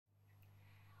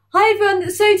Hi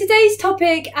everyone, so today's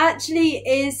topic actually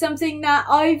is something that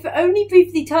I've only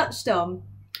briefly touched on.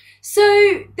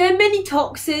 So there are many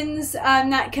toxins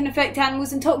that can affect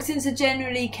animals, and toxins are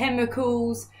generally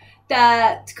chemicals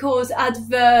that cause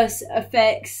adverse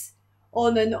effects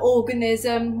on an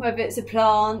organism, whether it's a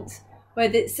plant,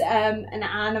 whether it's an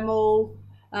animal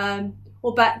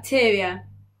or bacteria.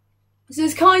 So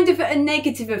it's kind of a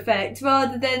negative effect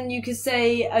rather than, you could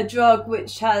say, a drug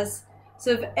which has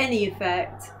sort of any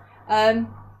effect.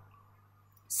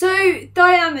 So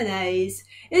Thiaminase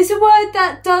is a word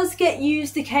that does get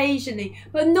used occasionally,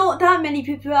 but not that many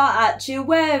people are actually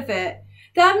aware of it.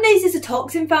 Thiaminase is a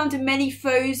toxin found in many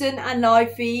frozen and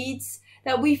live feeds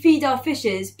that we feed our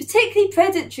fishes, particularly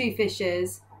predatory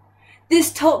fishes.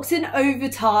 This toxin over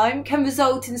time can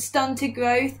result in stunted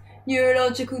growth,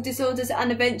 neurological disorders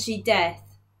and eventually death.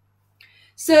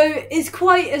 So it's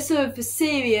quite a sort of a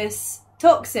serious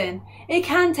toxin. It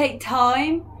can take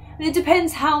time and it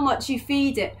depends how much you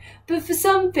feed it, but for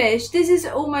some fish this is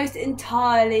almost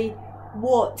entirely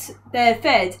what they're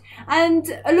fed,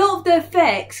 and a lot of the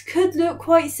effects could look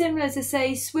quite similar to,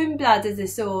 say, swim bladder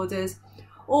disorders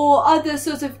or other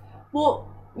sort of what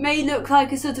may look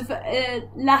like a sort of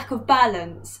lack of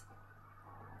balance.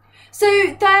 So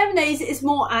Thiaminase is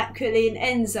more accurately an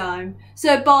enzyme,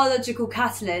 so a biological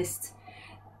catalyst.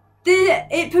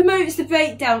 It promotes the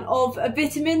breakdown of a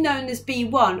vitamin known as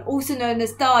B1, also known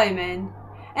as thiamine.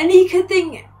 And you could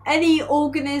think any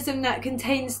organism that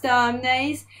contains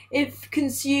thiaminase, if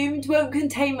consumed, won't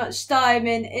contain much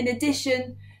thiamine. In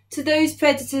addition to those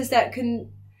predators that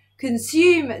can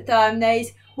consume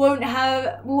thiaminase will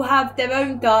have their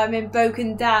own thiamine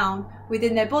broken down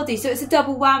within their body. So it's a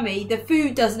double whammy. The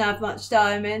food doesn't have much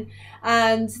thiamine,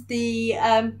 and the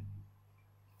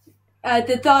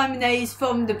thiaminase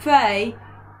from the prey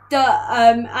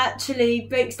that actually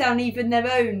breaks down even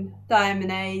their own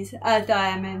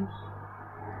thiamine.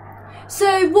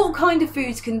 So what kind of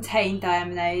foods contain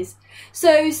thiaminase?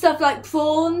 So stuff like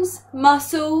prawns,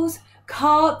 mussels,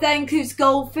 carp, that includes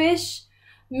goldfish,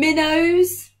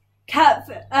 minnows,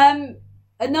 a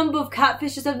number of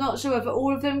catfishes, I'm not sure whether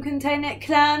all of them contain it,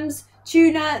 clams,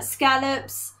 tuna,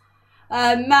 scallops,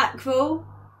 mackerel.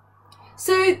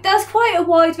 So that's quite a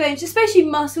wide range, especially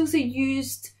mussels are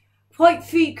used quite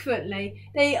frequently.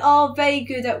 They are very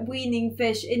good at weaning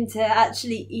fish into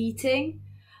actually eating,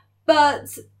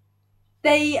 but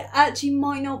they actually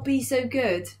might not be so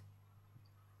good.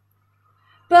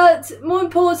 But more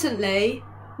importantly,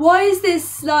 why is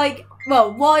this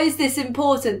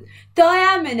important?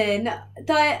 Thiamine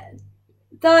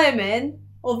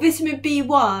or vitamin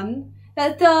B1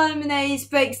 that thiaminase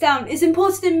breaks down is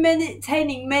important in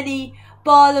maintaining many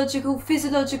biological,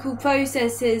 physiological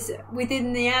processes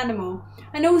within the animal,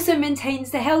 and also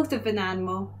maintains the health of an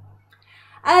animal.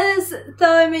 As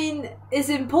thiamine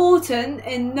is important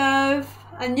in nerve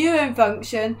and neuron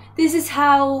function, this is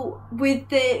how,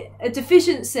 with a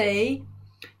deficiency,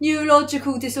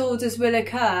 neurological disorders will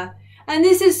occur. And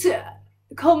this is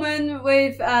common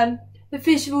with the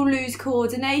fish will lose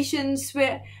coordination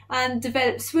and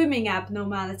develop swimming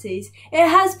abnormalities. It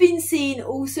has been seen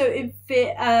also in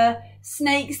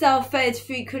snakes that are fed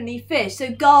frequently fish,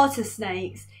 so garter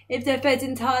snakes, if they're fed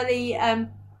entirely on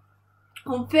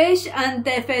fish, and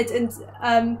they're fed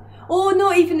or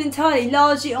not even entirely,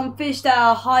 largely on fish that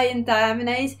are high in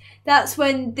thiaminase, that's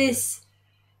when this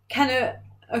can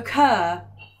occur.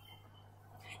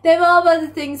 There are other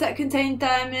things that contain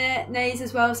thiaminase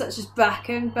as well, such as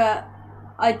bracken, but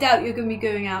I doubt you're going to be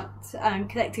going out and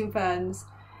collecting ferns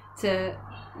to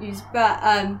use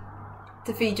to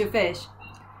feed your fish.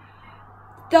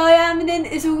 Thiamine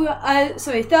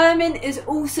is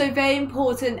also very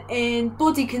important in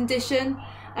body condition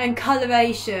and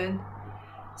coloration.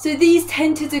 So these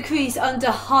tend to decrease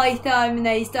under high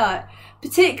thiaminase diet.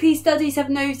 Particularly, studies have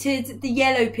noted the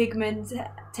yellow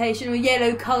pigmentation or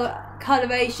yellow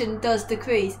coloration does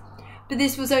decrease. But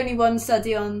this was only one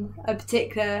study on a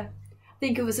particular, I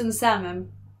think it was on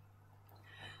salmon.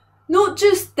 Not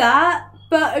just that,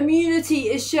 but immunity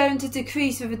is shown to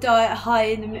decrease with a diet high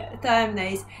in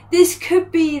thiaminase. This could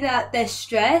be that they're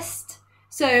stressed,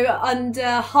 so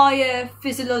under higher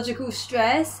physiological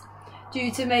stress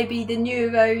due to maybe the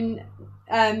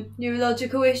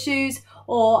neurological issues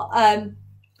or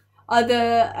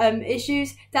other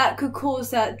issues, that could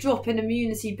cause that drop in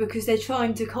immunity because they're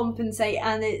trying to compensate,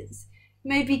 and it's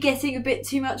maybe getting a bit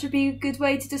too much would be a good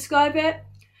way to describe it.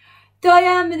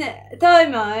 Thiamine,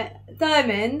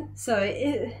 sorry,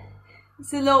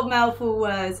 it's a lot of mouthful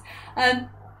words.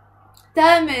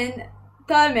 Thiamine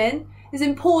is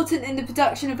important in the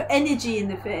production of energy in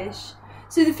the fish.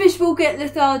 So the fish will get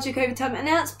lethargic over time, and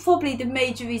that's probably the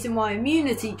major reason why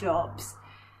immunity drops.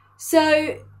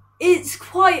 So it's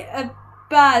quite a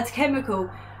bad chemical.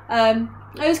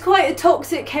 It's quite a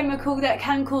toxic chemical that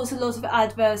can cause a lot of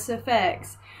adverse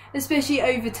effects, especially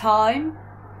over time.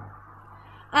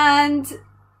 And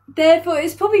therefore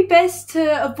it's probably best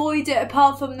to avoid it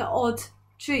apart from the odd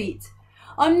treat.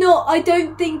 I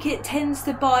don't think it tends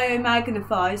to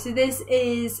biomagnify. So this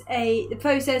is the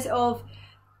process of,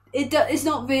 it's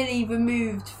not really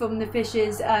removed from the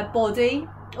fish's body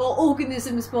or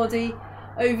organism's body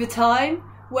over time.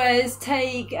 Whereas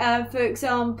take, for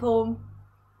example,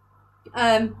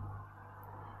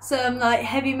 some like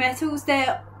heavy metals,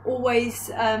 they're always,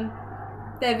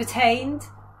 they're retained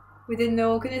within the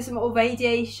organism, or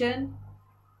radiation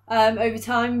over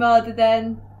time, rather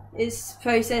than it's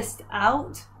processed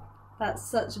out. That's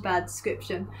such a bad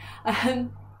description. But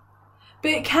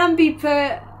it can be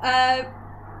passed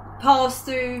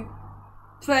through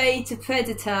prey to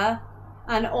predator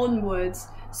and onwards.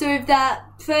 So if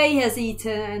that prey has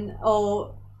eaten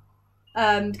or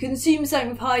consumed something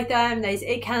with high thiaminase,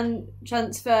 it can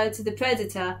transfer to the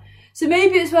predator. So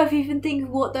maybe it's worth even thinking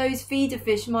what those feeder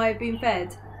fish might have been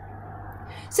fed.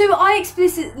 So I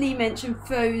explicitly mentioned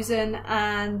frozen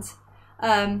and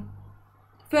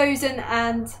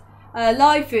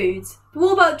live foods. But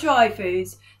what about dry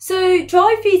foods? So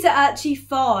dry foods are actually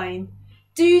fine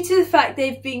due to the fact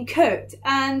they've been cooked,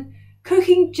 and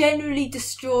cooking generally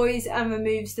destroys and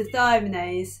removes the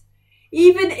thiaminase,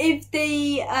 even if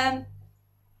they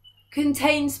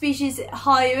contain species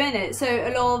higher in it. So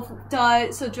a lot of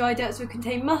diets or dry diets will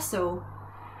contain mussel,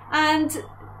 and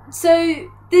so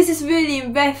this is really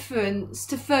in reference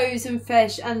to frozen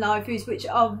fish and live foods, which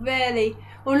are rarely,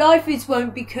 or live foods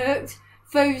won't be cooked.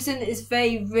 Frozen is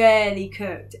very rarely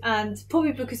cooked, and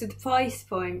probably because of the price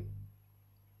point.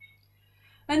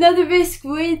 Another risk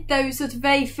with those sort of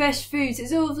very fresh foods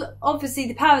is obviously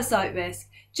the parasite risk.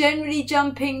 Generally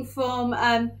jumping from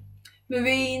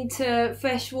marine to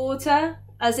freshwater,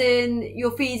 as in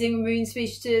you're feeding marine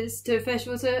species to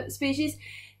freshwater species,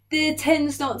 there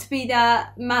tends not to be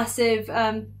that massive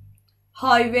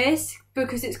high risk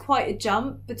because it's quite a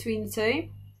jump between the two.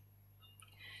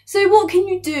 So what can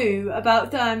you do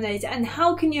about thiaminase, and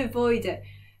how can you avoid it?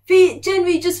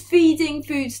 Generally just feeding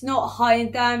foods not high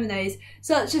in thiaminase,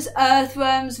 such as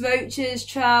earthworms, roaches,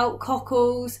 trout,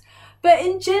 cockles. But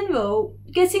in general,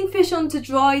 getting fish onto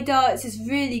dry diets is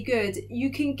really good.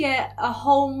 You can get a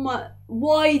whole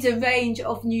wider range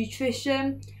of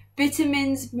nutrition,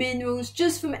 vitamins, minerals,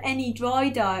 just from any dry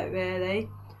diet really.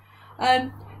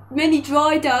 Many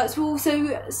dry diets will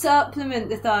also supplement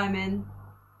the thiamine.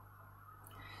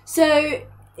 So it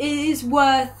is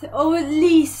worth, or at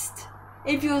least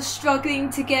if you're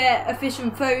struggling to get a fish from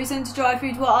frozen to dry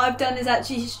food, what I've done is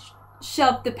actually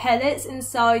shove the pellets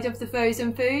inside of the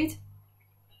frozen food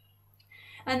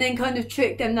and then kind of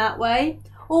trick them that way,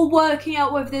 or working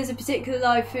out whether there's a particular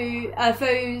live food, a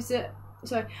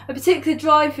particular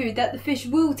dry food that the fish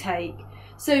will take.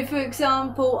 So for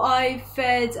example, I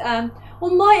fed,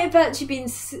 or might have actually been,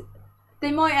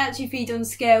 they might actually feed on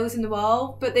scales in the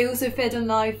wild, but they also fed on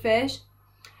live fish.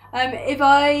 If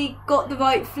I got the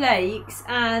right flakes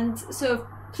and sort of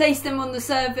placed them on the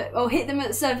surface, or hit them at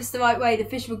the surface the right way, the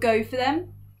fish would go for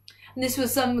them. And this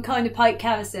was some kind of pike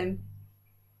kerasin.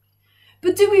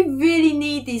 But do we really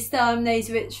need these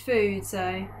thiaminase rich foods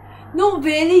though? Not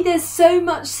really. There's so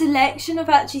much selection of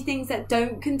actually things that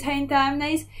don't contain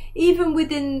thiaminase, even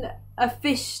within a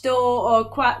fish store or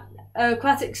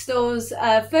aquatic store's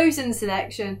frozen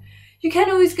selection. You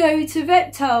can always go to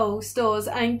reptile stores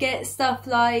and get stuff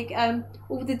like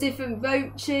all the different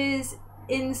roaches,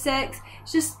 insects.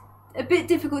 It's just a bit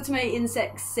difficult to make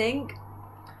insects sink.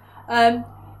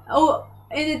 Or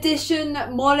in addition,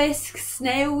 mollusks,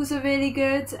 snails are really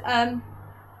good.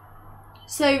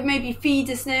 So maybe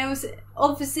feeder snails.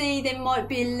 Obviously, they might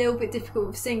be a little bit difficult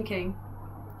with sinking.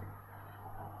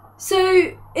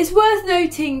 So it's worth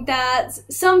noting that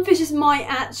some fishes might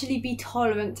actually be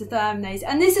tolerant to thiaminase,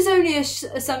 and this is only an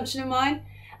assumption of mine,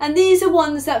 and these are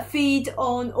ones that feed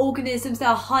on organisms that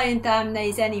are high in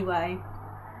thiaminase anyway.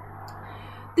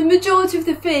 The majority of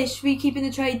the fish we keep in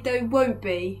the trade though won't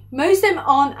be. Most of them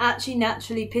aren't actually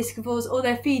naturally piscivores, or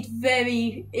they feed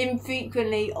very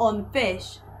infrequently on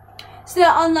fish. So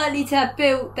they're unlikely to have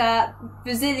built that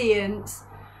resilience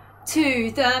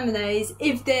to thiaminase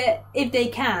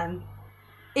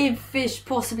if fish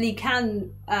possibly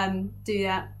can do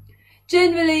that.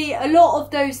 Generally, a lot of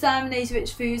those thiaminase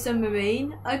rich foods are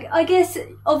marine. I guess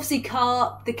obviously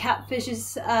carp, the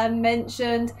catfishes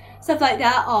mentioned, stuff like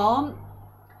that aren't.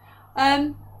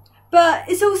 But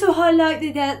it's also highly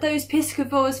likely that those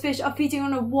piscivorous fish are feeding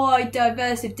on a wide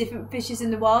diversity of different fishes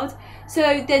in the wild,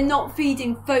 so they're not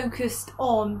feeding focused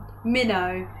on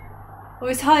minnow,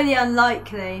 or it's highly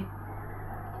unlikely.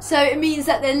 So it means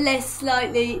that they're less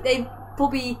likely, they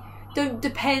probably don't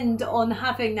depend on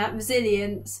having that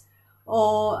resilience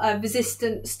or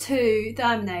resistance to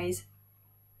thiaminase.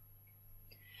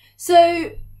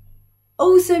 So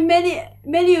also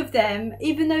many of them,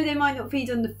 even though they might not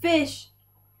feed on the fish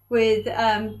with the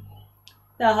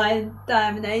high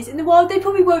thiaminase in the wild, they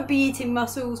probably won't be eating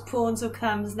mussels, prawns or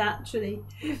clams naturally.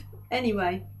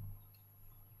 Anyway,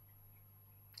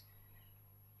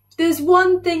 there's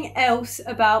one thing else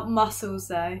about mussels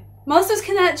though. Mussels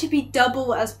can actually be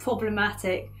double as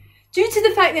problematic due to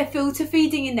the fact they're filter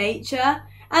feeding in nature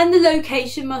and the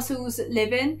location mussels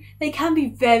live in. They can be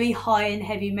very high in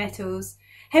heavy metals.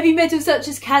 Heavy metals such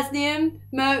as cadmium,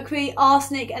 mercury,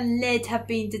 arsenic and lead have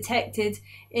been detected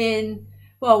in,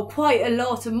 well, quite a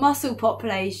lot of mussel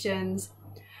populations.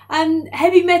 And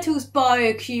heavy metals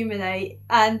bioaccumulate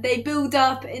and they build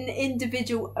up in the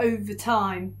individual over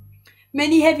time.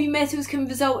 Many heavy metals can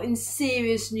result in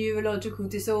serious neurological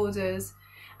disorders,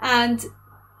 and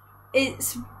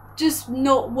it's just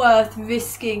not worth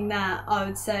risking that, I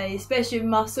would say, especially with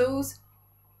mussels.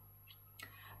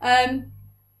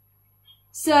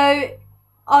 So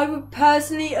I would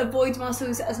personally avoid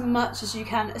mussels as much as you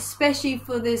can, especially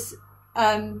for this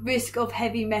risk of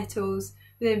heavy metals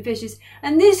within fishes.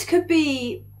 And this could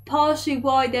be partially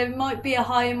why there might be a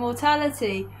higher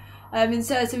mortality in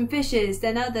certain fishes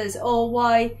than others, or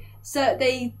why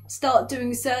they start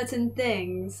doing certain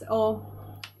things, or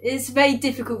it's very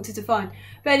difficult to define.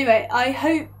 But anyway, I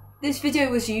hope this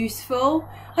video was useful.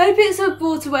 I hope it's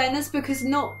brought awareness, because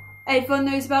not everyone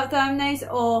knows about thiaminase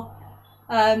or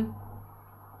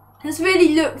has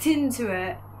really looked into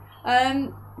it.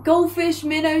 Goldfish,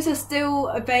 minnows are still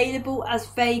available as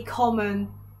very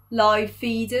common live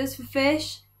feeders for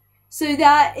fish, so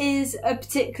that is a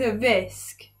particular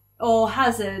risk or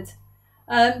hazard.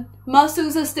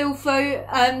 Mussels are still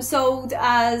sold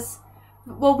as,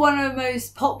 well, one of the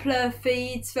most popular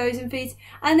feeds, frozen feeds,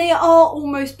 and they are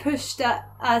almost pushed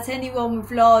at anyone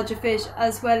with larger fish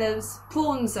as well as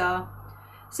prawns are.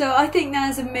 So I think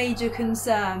that is a major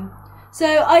concern. So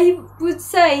I would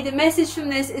say the message from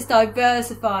this is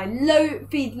diversify,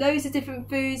 feed loads of different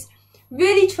foods,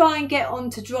 really try and get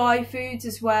onto dry foods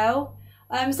as well.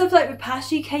 Stuff like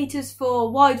Repashy caters for a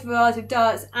wide variety of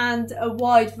diets and a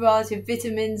wide variety of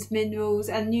vitamins, minerals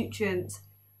and nutrients.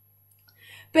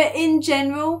 But in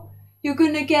general, you're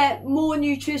going to get more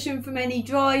nutrition from any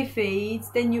dry feeds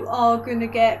than you are going to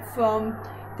get from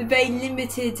the very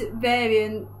limited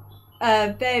variants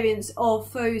of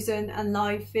frozen and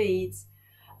live feeds.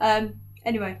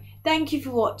 Anyway, thank you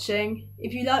for watching.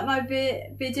 If you like my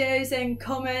videos, then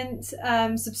comment,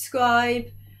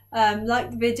 subscribe,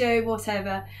 like the video,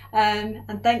 whatever,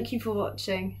 and thank you for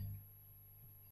watching.